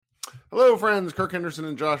Hello, friends. Kirk Henderson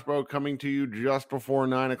and Josh Bowe coming to you just before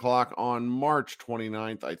 9 o'clock on March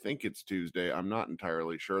 29th. I think it's Tuesday. I'm not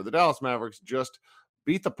entirely sure. The Dallas Mavericks just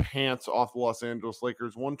beat the pants off the Los Angeles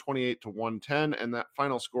Lakers 128-110, and that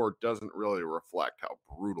final score doesn't really reflect how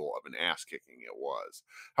brutal of an ass kicking it was.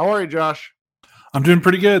 How are you, Josh? I'm doing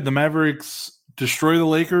pretty good. The Mavericks destroy the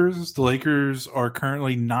Lakers. The Lakers are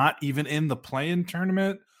currently not even in the play-in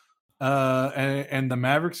tournament. And the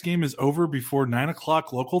Mavericks game is over before 9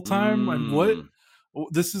 o'clock local time. And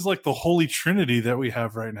this is like the holy trinity that we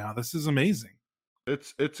have right now. This is amazing.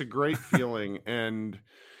 It's a great feeling. And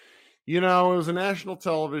it was a national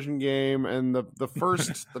television game, and the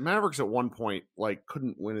Mavericks at one point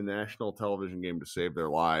couldn't win a national television game to save their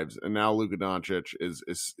lives, and now Luka Doncic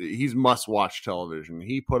he's must watch television.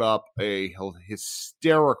 He put up a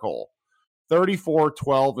hysterical 34,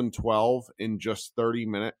 12, and 12 in just 30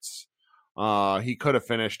 minutes. He could have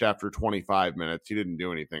finished after 25 minutes. He didn't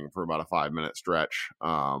do anything for about a 5-minute stretch,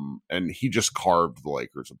 and he just carved the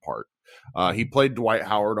Lakers apart. He played Dwight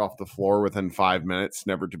Howard off the floor within 5 minutes,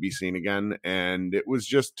 never to be seen again. And it was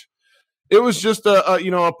just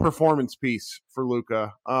a performance piece for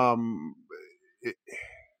Luka. I don't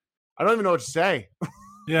even know what to say.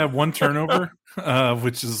 Yeah, one turnover,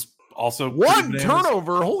 which is also one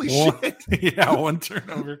turnover. Holy shit! Yeah, one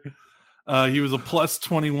turnover. He was a plus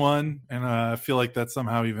 21, and I feel like that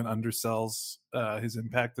somehow even undersells his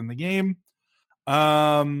impact in the game.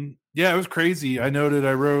 Yeah, it was crazy. I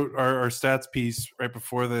wrote our stats piece right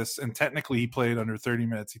before this, and technically he played under 30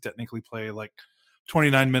 minutes. He technically played like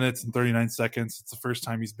 29 minutes and 39 seconds. It's the first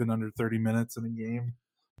time he's been under 30 minutes in a game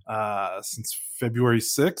since February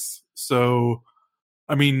 6th. So,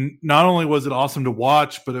 I mean, not only was it awesome to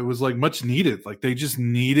watch, but it was like much needed. Like they just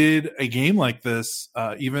needed a game like this.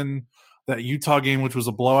 Even that Utah game, which was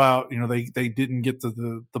a blowout, they didn't get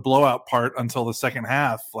to the blowout part until the second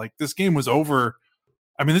half. Like this game was over.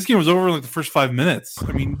 I mean, this game was over in like the first 5 minutes.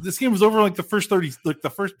 I mean, this game was over like the first 30, like the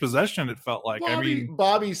first possession, it felt like.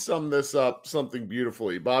 Bobby summed this up something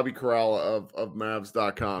beautifully. Bobby Corrala of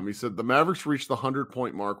Mavs.com. He said the Mavericks reached the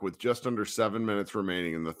 100-point mark with just under 7 minutes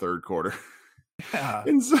remaining in the third quarter. Yeah.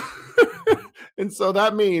 And so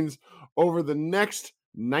that means over the next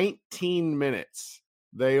 19 minutes,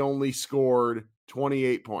 they only scored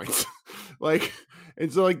 28 points.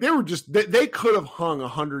 And so they could have hung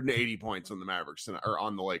 180 points on the Mavericks or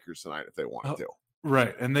on the Lakers tonight if they wanted to.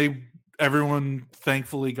 Right. And everyone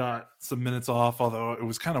thankfully got some minutes off, although it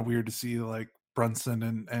was kind of weird to see like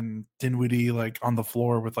Brunson and Dinwiddie like on the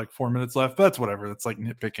floor with like 4 minutes left. But that's whatever. That's like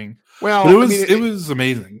nitpicking. Well, but it was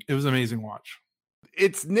amazing. It was amazing watch.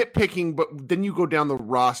 It's nitpicking, but then you go down the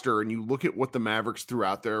roster and you look at what the Mavericks threw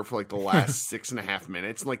out there for like the last 6.5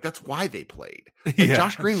 minutes. And like, that's why they played. Like, yeah,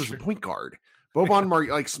 Josh Green was the point guard. Boban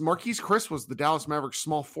Marquise Chris was the Dallas Mavericks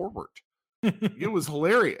small forward. It was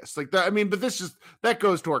hilarious. Like that. I mean, but that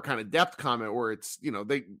goes to our kind of depth comment where it's,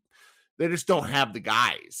 they just don't have the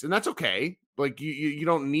guys, and that's okay. Like you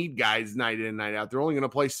don't need guys night in and night out. They're only going to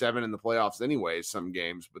play 7 in the playoffs anyways, some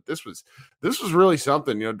games. But this was really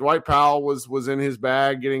something. Dwight Powell was in his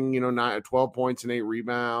bag, getting 12 points and 8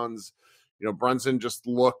 rebounds. Brunson just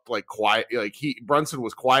looked like quiet. Brunson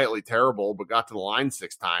was quietly terrible, but got to the line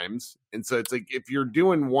 6 times. And so it's like if you're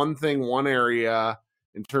doing one thing, one area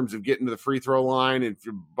in terms of getting to the free throw line, and if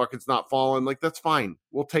your bucket's not falling, like that's fine.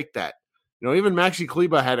 We'll take that. Even Maxi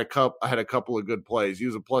Kleber had a couple of good plays. He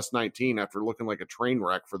was a plus 19 after looking like a train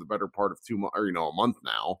wreck for the better part of 2 months, or a month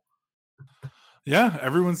now. Yeah,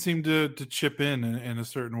 everyone seemed to chip in a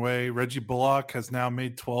certain way. Reggie Bullock has now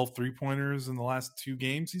made 12 3-pointers in the last 2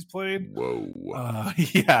 games he's played. Whoa.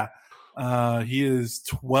 Yeah. He is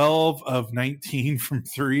 12 of 19 from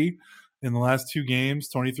 3 in the last 2 games,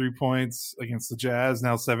 23 points against the Jazz,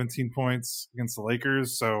 now 17 points against the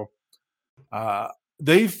Lakers. So,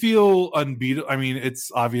 they feel unbeatable. I mean,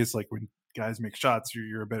 it's obvious like when guys make shots,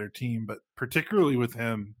 you're a better team, but particularly with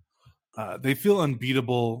him, they feel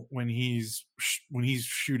unbeatable when he's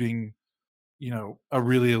shooting, a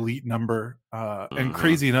really elite number. And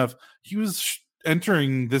crazy enough, he was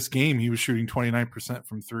entering this game, he was shooting 29%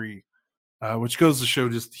 from 3, which goes to show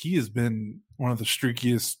just he has been one of the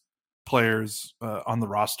streakiest players on the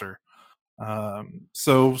roster.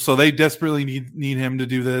 So they desperately need him to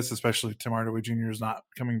do this, especially Tim Hardaway Jr. is not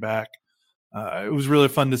coming back. It was really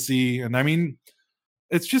fun to see. And I mean,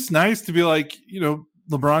 it's just nice to be like,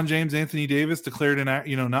 LeBron James, Anthony Davis declared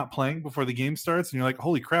not playing before the game starts. And you're like,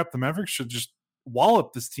 holy crap, the Mavericks should just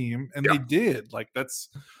wallop this team. And They did. Like, that's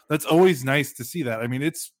always nice to see that. I mean,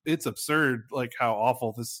 it's absurd. Like how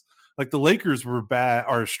awful this, like the Lakers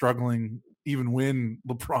are struggling even when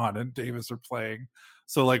LeBron and Davis are playing.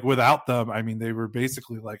 So like without them, I mean, they were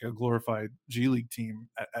basically like a glorified G League team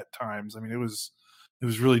at times. I mean, it was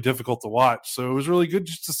really difficult to watch. So it was really good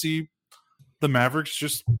just to see the Mavericks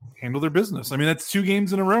just handle their business. I mean, that's 2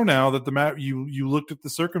 games in a row now that you looked at the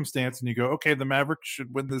circumstance and you go, okay, the Mavericks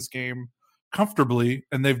should win this game comfortably,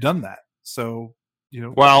 and they've done that. So,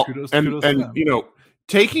 kudos to them.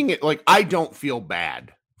 Taking it, like, I don't feel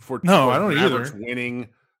bad for I don't Mavericks either. winning.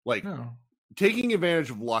 Like, taking advantage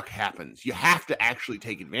of luck happens. You have to actually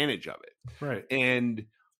take advantage of it. Right. And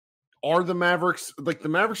are the Mavericks, like, the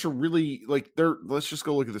Mavericks are really, like, let's just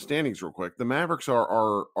go look at the standings real quick. The Mavericks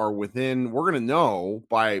are within, we're going to know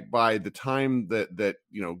by the time that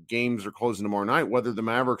games are closing tomorrow night, whether the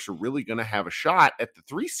Mavericks are really going to have a shot at the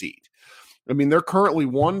 3 seed. I mean, they're currently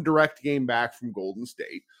 1 direct game back from Golden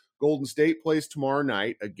State. Golden State plays tomorrow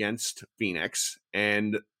night against Phoenix,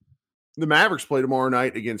 and the Mavericks play tomorrow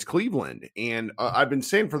night against Cleveland. And I've been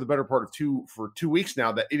saying for the better part of 2 weeks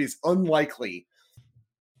now that it is unlikely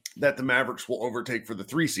that the Mavericks will overtake for the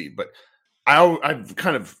 3 seed. But I've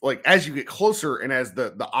kind of, like, as you get closer and as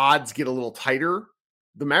the odds get a little tighter,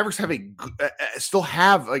 the Mavericks have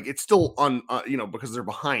it's still on, because they're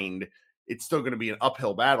behind, it's still going to be an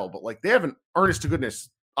uphill battle. But, like, they have an earnest to goodness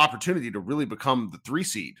opportunity to really become the 3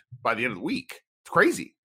 seed by the end of the week. It's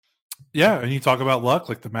crazy. Yeah, and you talk about luck,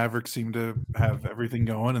 like the Mavericks seem to have everything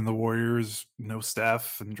going, and the Warriors, no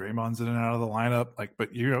Steph, and Draymond's in and out of the lineup. Like,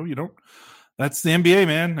 but you don't. That's the NBA,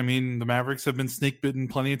 man. I mean, the Mavericks have been snake bitten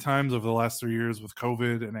plenty of times over the last 3 years with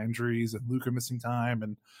COVID and injuries and Luka missing time,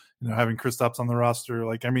 and having Kristaps on the roster.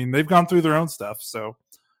 Like, I mean, they've gone through their own stuff. So,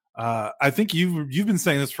 I think you've been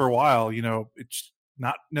saying this for a while. It's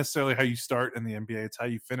not necessarily how you start in the NBA; it's how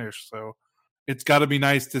you finish. So, it's got to be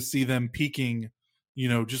nice to see them peaking,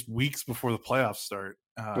 just weeks before the playoffs start.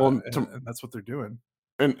 And that's what they're doing.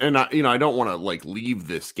 And I don't want to, like, leave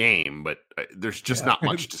this game, but there's just not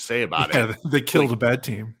much to say about it. They killed a bad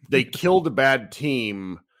team. They killed a bad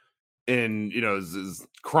team, and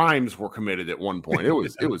crimes were committed at one point.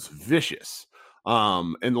 It was vicious.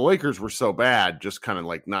 And the Lakers were so bad, just kind of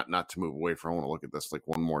like not to move away from. I want to look at this like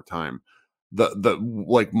one more time. The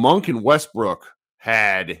like Monk and Westbrook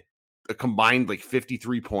had a combined like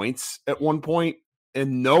 53 points at one point,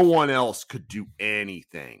 and no one else could do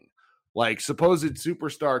anything. Like, supposed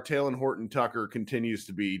superstar Talen Horton-Tucker continues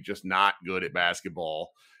to be just not good at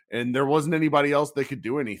basketball, and there wasn't anybody else that could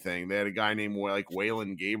do anything. They had a guy named like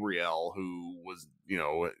Waylon Gabriel who was,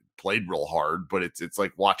 played real hard, but it's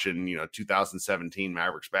like watching, 2017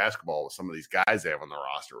 Mavericks basketball with some of these guys they have on the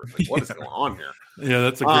roster. It's like, what is going on here? Yeah,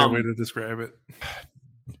 that's a great way to describe it.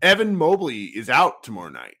 Evan Mobley is out tomorrow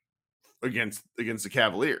night against the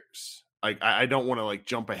Cavaliers. Like, I don't want to like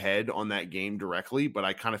jump ahead on that game directly, but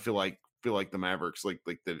I kind of feel like the Mavericks like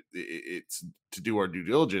that it's to do our due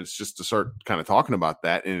diligence just to start kind of talking about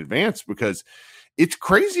that in advance, because it's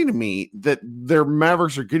crazy to me that their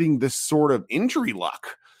Mavericks are getting this sort of injury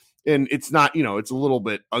luck. And it's not, it's a little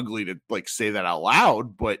bit ugly to like say that out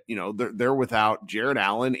loud, but they're without Jared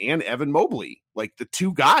Allen and Evan Mobley, like the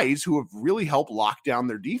 2 guys who have really helped lock down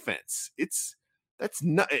their defense. That's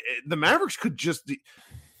not, the Mavericks could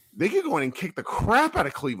they could go in and kick the crap out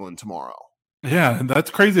of Cleveland tomorrow. Yeah, and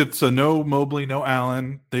that's crazy. So no Mobley, no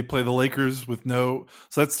Allen. They play the Lakers with so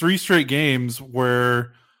that's 3 straight games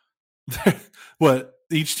where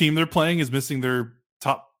each team they're playing is missing their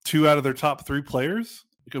top 2 out of their top 3 players.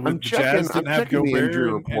 I'm checking the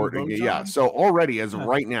injury report again. Yeah, so already as of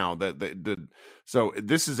right now, so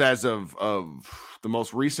this is as of the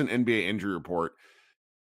most recent NBA injury report.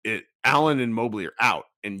 Allen and Mobley are out,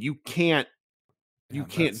 and you can't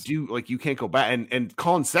go back. And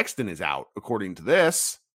Colin Sexton is out according to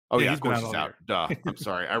this. Oh yeah, of course he's out. Duh. I'm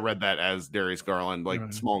sorry, I read that as Darius Garland, like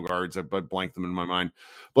right. Small guards. I blanked them in my mind.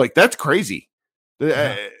 But, like, that's crazy.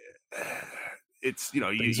 Yeah. It's you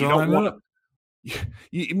don't want to.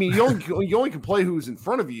 You only can play who's in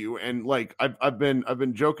front of you, and like I've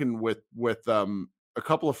been joking with a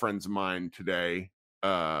couple of friends of mine today.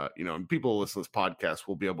 And people who listen to this podcast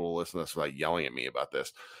will be able to listen to this without yelling at me about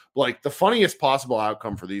this. Like, the funniest possible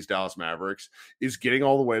outcome for these Dallas Mavericks is getting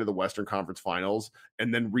all the way to the Western Conference Finals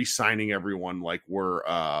and then re-signing everyone like we're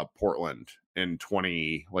Portland in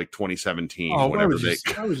 2017. Oh, why would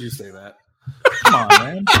you say that? Come on,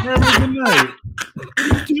 man. We're having a good night. What are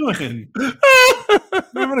you doing?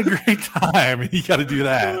 We're having a great time. You got to do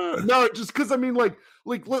that. No, just because, I mean, but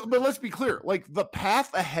let's be clear. Like, the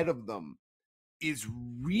path ahead of them is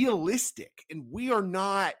realistic, and we are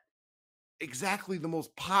not exactly the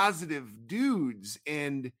most positive dudes,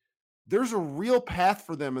 and there's a real path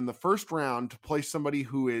for them in the first round to play somebody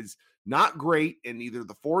who is not great in either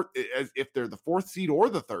the fourth, if they're the 4th seed or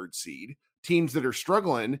the 3rd seed, teams that are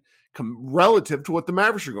struggling relative to what the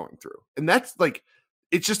Mavericks are going through. And that's like,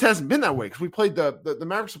 it just hasn't been that way because we played the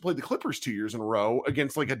Mavericks have played the Clippers 2 years in a row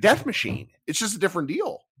against like a death machine. It's just a different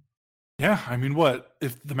deal. Yeah, I mean, what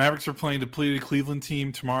if the Mavericks are playing a depleted Cleveland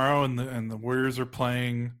team tomorrow, and the Warriors are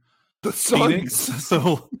playing the Phoenix?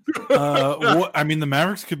 So, I mean, the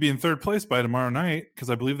Mavericks could be in third place by tomorrow night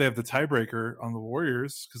because I believe they have the tiebreaker on the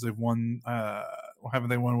Warriors because they've won. Haven't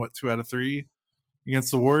they won 2 out of 3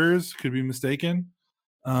 against the Warriors? Could be mistaken.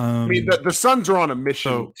 I mean, the Suns are on a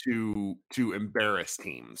mission to embarrass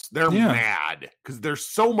teams. They're mad because they're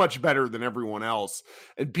so much better than everyone else,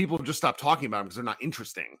 and people just stop talking about them because they're not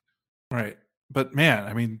interesting. Right. But man,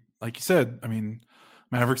 I mean, like you said, I mean,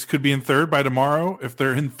 Mavericks could be in third by tomorrow. If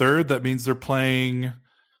they're in third, that means they're playing. I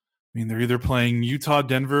mean, they're either playing Utah,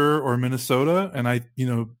 Denver, or Minnesota. And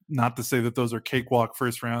not to say that those are cakewalk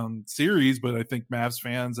first round series, but I think Mavs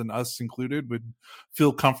fans and us included would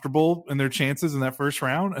feel comfortable in their chances in that first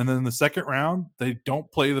round. And then in the second round, they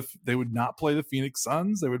would not play the Phoenix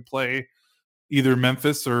Suns. They would play either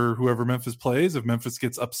Memphis or whoever Memphis plays. If Memphis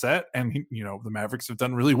gets upset, and the Mavericks have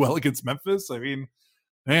done really well against Memphis. I mean,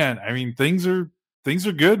 man, things are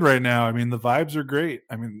good right now. I mean, the vibes are great.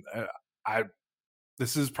 I mean,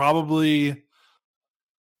 this is probably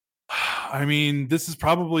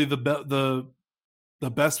the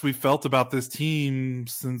best we felt about this team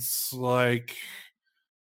since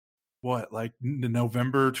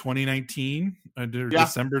November 2019 or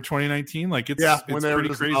December 2019. Like it's when they pretty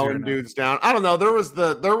were crazy. Right dudes down. I don't know. There was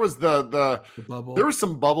the bubble. There were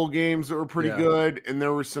some bubble games that were pretty good, and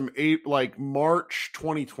there were some March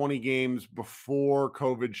 2020 games before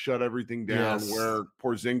COVID shut everything down, where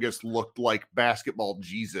Porzingis looked like basketball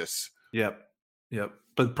Jesus. Yep.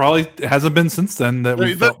 But probably it hasn't been since then that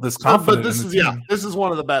we felt this confident. But this is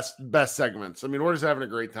one of the best segments. I mean, we're just having a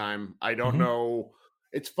great time. I don't know.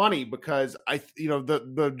 It's funny because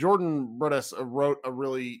the Jordan Rudess wrote a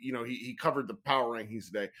really, he covered the power rankings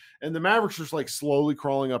today, and the Mavericks are just slowly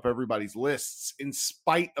crawling up everybody's lists in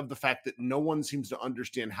spite of the fact that no one seems to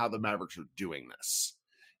understand how the Mavericks are doing this.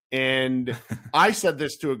 And I said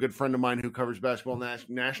this to a good friend of mine who covers basketball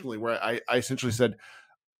nationally, where I essentially said,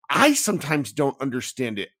 I sometimes don't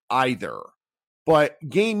understand it either. But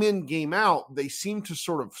game in, game out, they seem to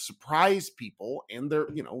sort of surprise people, and they're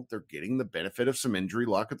getting the benefit of some injury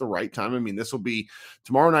luck at the right time. I mean,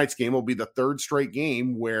 tomorrow night's game will be the third straight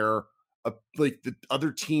game where the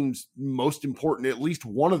other team's most important, at least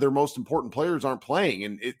one of their most important players aren't playing,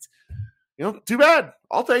 and it's too bad.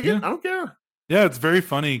 I'll take it. I don't care. Yeah, it's very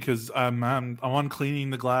funny because I'm on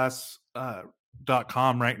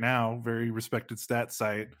cleaningtheglass.com right now, very respected stat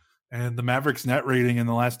site, and the Mavericks net rating in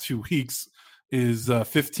the last 2 weeks is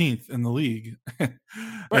 15th in the league. And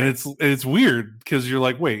it's weird because you're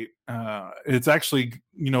like, wait, it's actually,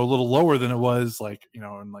 a little lower than it was in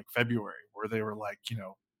February, where they were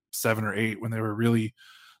 7 or 8 when they were really,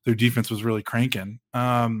 their defense was really cranking.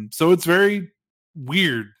 So it's very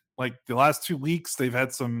weird. Like the last 2 weeks, they've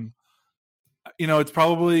had some, it's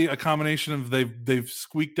probably a combination of they've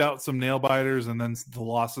squeaked out some nail biters, and then the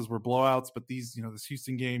losses were blowouts. But these, this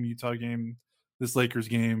Houston game, Utah game, this Lakers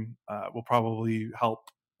game will probably help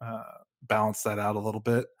balance that out a little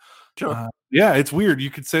bit. Sure. It's weird. You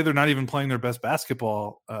could say they're not even playing their best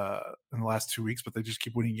basketball in the last 2 weeks, but they just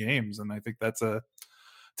keep winning games. And I think that's a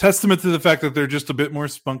testament to the fact that they're just a bit more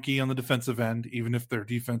spunky on the defensive end, even if their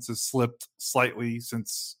defense has slipped slightly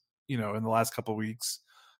since, in the last couple of weeks.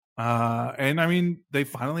 And I mean, they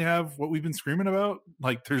finally have what we've been screaming about.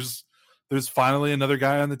 Like there's finally another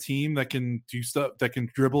guy on the team that can do stuff, that can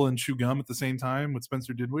dribble and chew gum at the same time with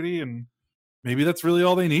Spencer Dinwiddie, and maybe that's really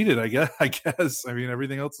all they needed. I guess. I mean,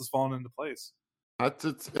 everything else has fallen into place.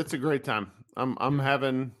 It's a great time. I'm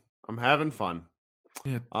having fun.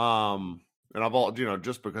 Yeah. And I've all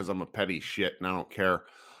just because I'm a petty shit and I don't care.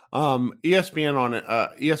 ESPN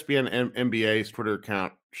ESPN NBA's Twitter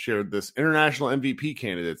account shared this international MVP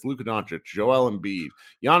candidates: Luka Doncic, Joel Embiid,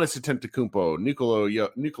 Giannis Antetokounmpo,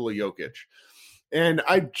 Nikola Jokic. And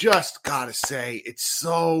I just gotta say, it's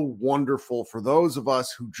so wonderful for those of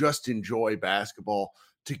us who just enjoy basketball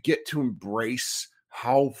to get to embrace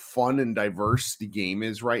how fun and diverse the game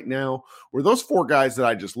is right now. Where those 4 guys that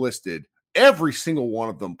I just listed, every single one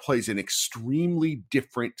of them plays an extremely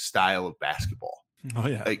different style of basketball. Oh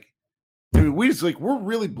yeah. We're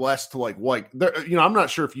really blessed to I'm not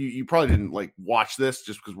sure if you probably didn't watch this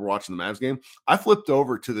just because we're watching the Mavs game. I flipped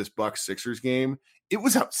over to this Bucks Sixers game. It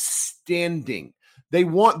was outstanding.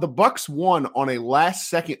 The Bucks won on a last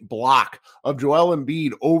second block of Joel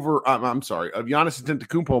Embiid of Giannis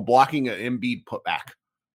Antetokounmpo blocking an Embiid putback.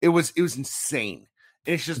 It was insane.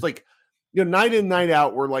 And it's just night in, night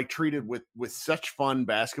out, we're like treated with such fun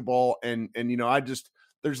basketball. And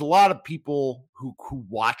there's a lot of people who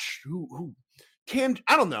watch, who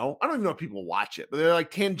I don't know. I don't even know if people watch it, but they're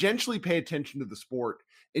like tangentially pay attention to the sport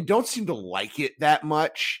and don't seem to like it that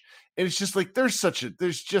much. And it's just like,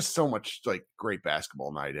 there's just so much like great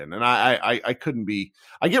basketball night in. And I couldn't be,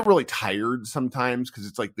 I get really tired sometimes because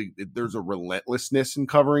it's like there's a relentlessness in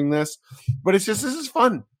covering this, but it's just, this is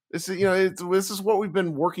fun. This is, this is what we've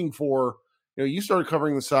been working for. You started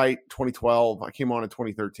covering the site 2012. I came on in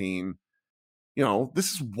 2013.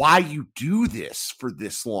 This is why you do this for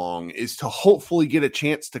this long, is to hopefully get a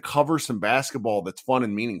chance to cover some basketball that's fun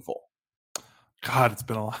and meaningful. God, it's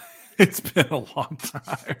been a long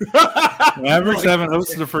time. Mavericks haven't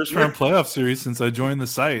hosted a first round playoff series since I joined the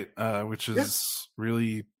site, which is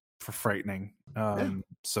really frightening.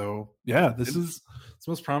 So this is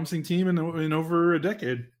the most promising team in over a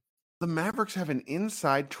decade. The Mavericks have an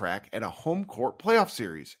inside track at a home court playoff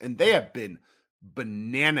series, and they have been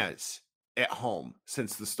bananas at home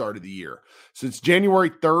since the start of the year. Since January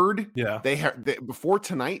 3rd, before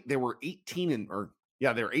tonight, they were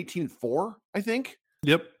 18-4, I think.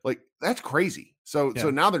 Yep. Like, that's crazy. So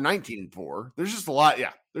now they're 19-4. There's just a lot.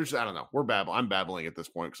 Yeah. I don't know. I'm babbling at this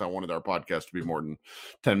point because I wanted our podcast to be more than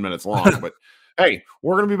 10 minutes long. But hey,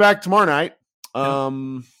 we're going to be back tomorrow night.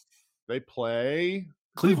 They play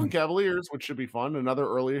Cleveland Cavaliers, which should be fun. Another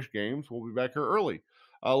early-ish game. So we'll be back here early.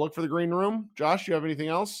 Look for the green room. Josh, you have anything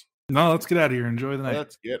else? No, let's get out of here. Enjoy the night.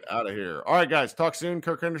 Let's get out of here. All right, guys. Talk soon.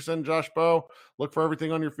 Kirk Henderson, Josh Bowe. Look for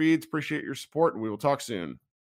everything on your feeds. Appreciate your support, and we will talk soon.